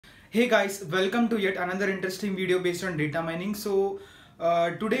Hey guys, welcome to yet another interesting video based on data mining.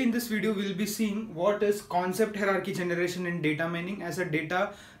 Today in this video we'll be seeing what is concept hierarchy generation in data mining as a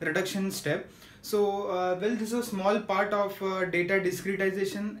data reduction step. This is a small part of data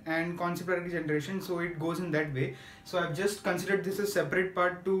discretization and concept hierarchy generation, so it goes in that way. So I've just considered this a separate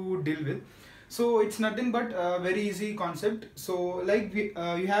part to deal with. So it's nothing but a very easy concept.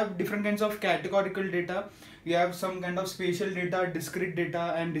 You have different kinds of categorical data. You have some kind of spatial data, discrete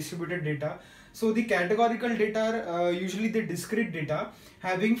data and distributed data. So the categorical data are usually the discrete data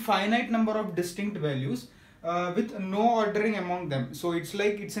having finite number of distinct values with no ordering among them. So it's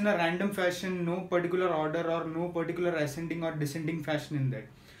like it's in a random fashion, no particular order or no particular ascending or descending fashion in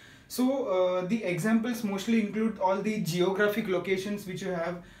that. The examples mostly include all the geographic locations which you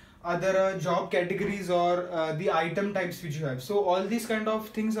have, other job categories or the item types which you have. So all these kind of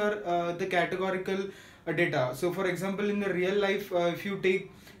things are the categorical data. So for example, in the real life, if you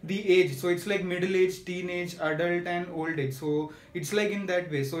take the age, so it's like middle age, teenage, adult and old age. So it's like in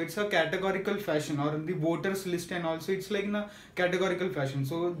that way. So it's a categorical fashion, or in the voters list, and also it's like in a categorical fashion.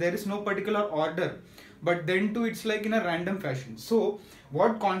 So there is no particular order, but then too it's like in a random fashion. So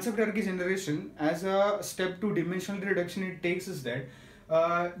what concept hierarchy generation as a step to dimensional reduction it takes is that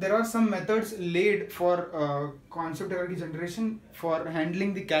there are some methods laid for concept hierarchy generation for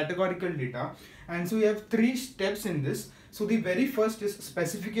handling the categorical data, and so we have three steps in this. So the very first is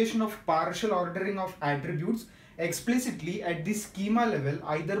specification of partial ordering of attributes explicitly at the schema level,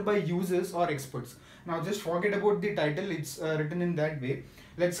 either by users or experts. Now just forget about the title, it's written in that way.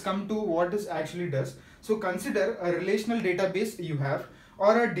 Let's come to what this actually does. So consider a relational database you have,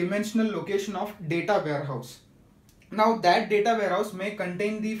 or a dimensional location of data warehouse. Now that data warehouse may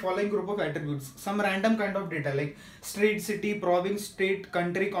contain the following group of attributes, some random kind of data like street, city, province, state,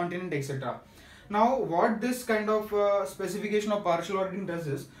 country, continent, etc. Now what this kind of specification of partial ordering does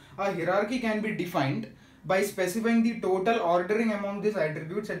is, a hierarchy can be defined by specifying the total ordering among these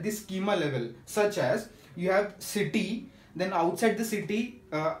attributes at the schema level, such as you have city, then outside the city,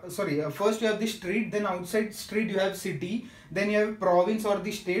 first you have the street, then outside street you have city, then you have province or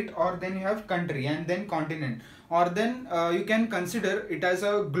the state, or then you have country and then continent. Or then you can consider it as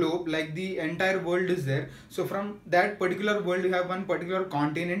a globe, like the entire world is there. So from that particular world you have one particular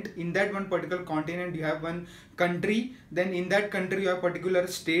continent, in that one particular continent you have one country, then in that country you have particular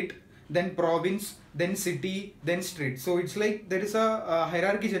state, then province, then city, then street. So it's like there is a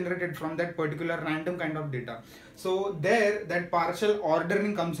hierarchy generated from that particular random kind of data. So there that partial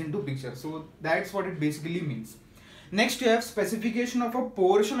ordering comes into picture. So that's what it basically means. Next you have specification of a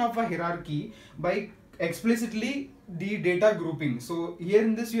portion of a hierarchy by explicitly the data grouping. So here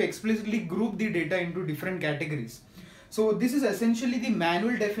in this you explicitly group the data into different categories. So this is essentially the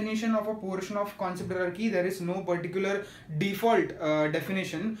manual definition of a portion of concept hierarchy. There is no particular default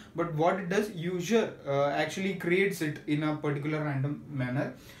definition, but what it does, user actually creates it in a particular random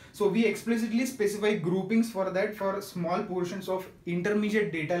manner. So we explicitly specify groupings for that, for small portions of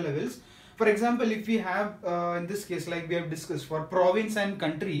intermediate data levels. For example, if we have in this case, like we have discussed, for province and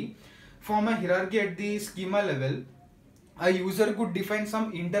country, form a hierarchy at the schema level, a user could define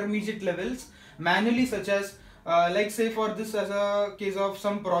some intermediate levels manually, such as like say for this as a case of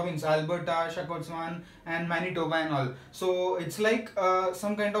some province, Alberta, Saskatchewan and Manitoba and all. So it's like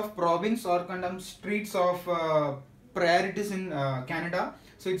some kind of province or kind of streets of priorities in Canada.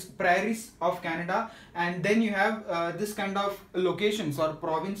 So it's prairies of Canada, and then you have this kind of locations or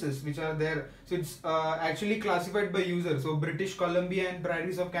provinces which are there. So it's actually classified by user. So British Columbia and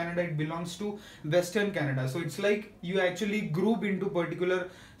prairies of Canada, it belongs to Western Canada. So it's like you actually group into particular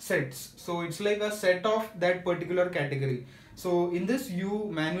sets. So it's like a set of that particular category. So in this you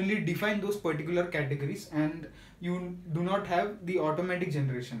manually define those particular categories and you do not have the automatic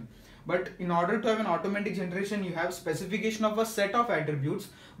generation. But in order to have an automatic generation, you have specification of a set of attributes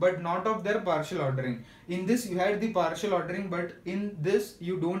but not of their partial ordering. In this you had the partial ordering, but in this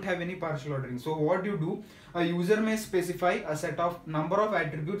you don't have any partial ordering. So what you do, a user may specify a set of number of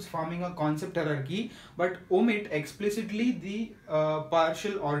attributes forming a concept hierarchy but omit explicitly the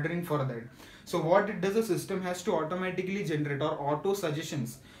partial ordering for that. So what it does, the system has to automatically generate or auto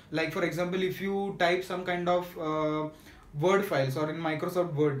suggestions. Like for example, if you type some kind of Word files, or in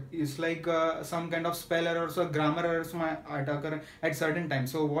Microsoft Word, is like some kind of spell errors or grammar errors might occur at certain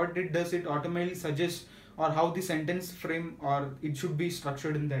times. So what it does, it automatically suggests or how the sentence frame or it should be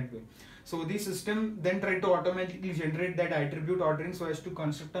structured in that way. So the system then try to automatically generate that attribute ordering so as to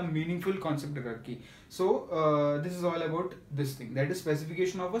construct a meaningful concept hierarchy. So this is all about this thing, that is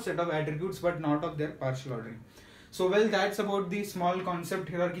specification of a set of attributes but not of their partial ordering. So well, that's about the small concept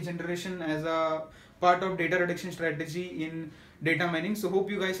hierarchy generation as a part of data reduction strategy in data mining. So hope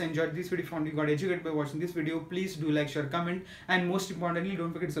you guys enjoyed this video. Found you got educated by watching this video. Please do like, share, comment, and most importantly,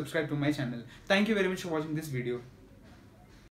 don't forget to subscribe to my channel. Thank you very much for watching this video.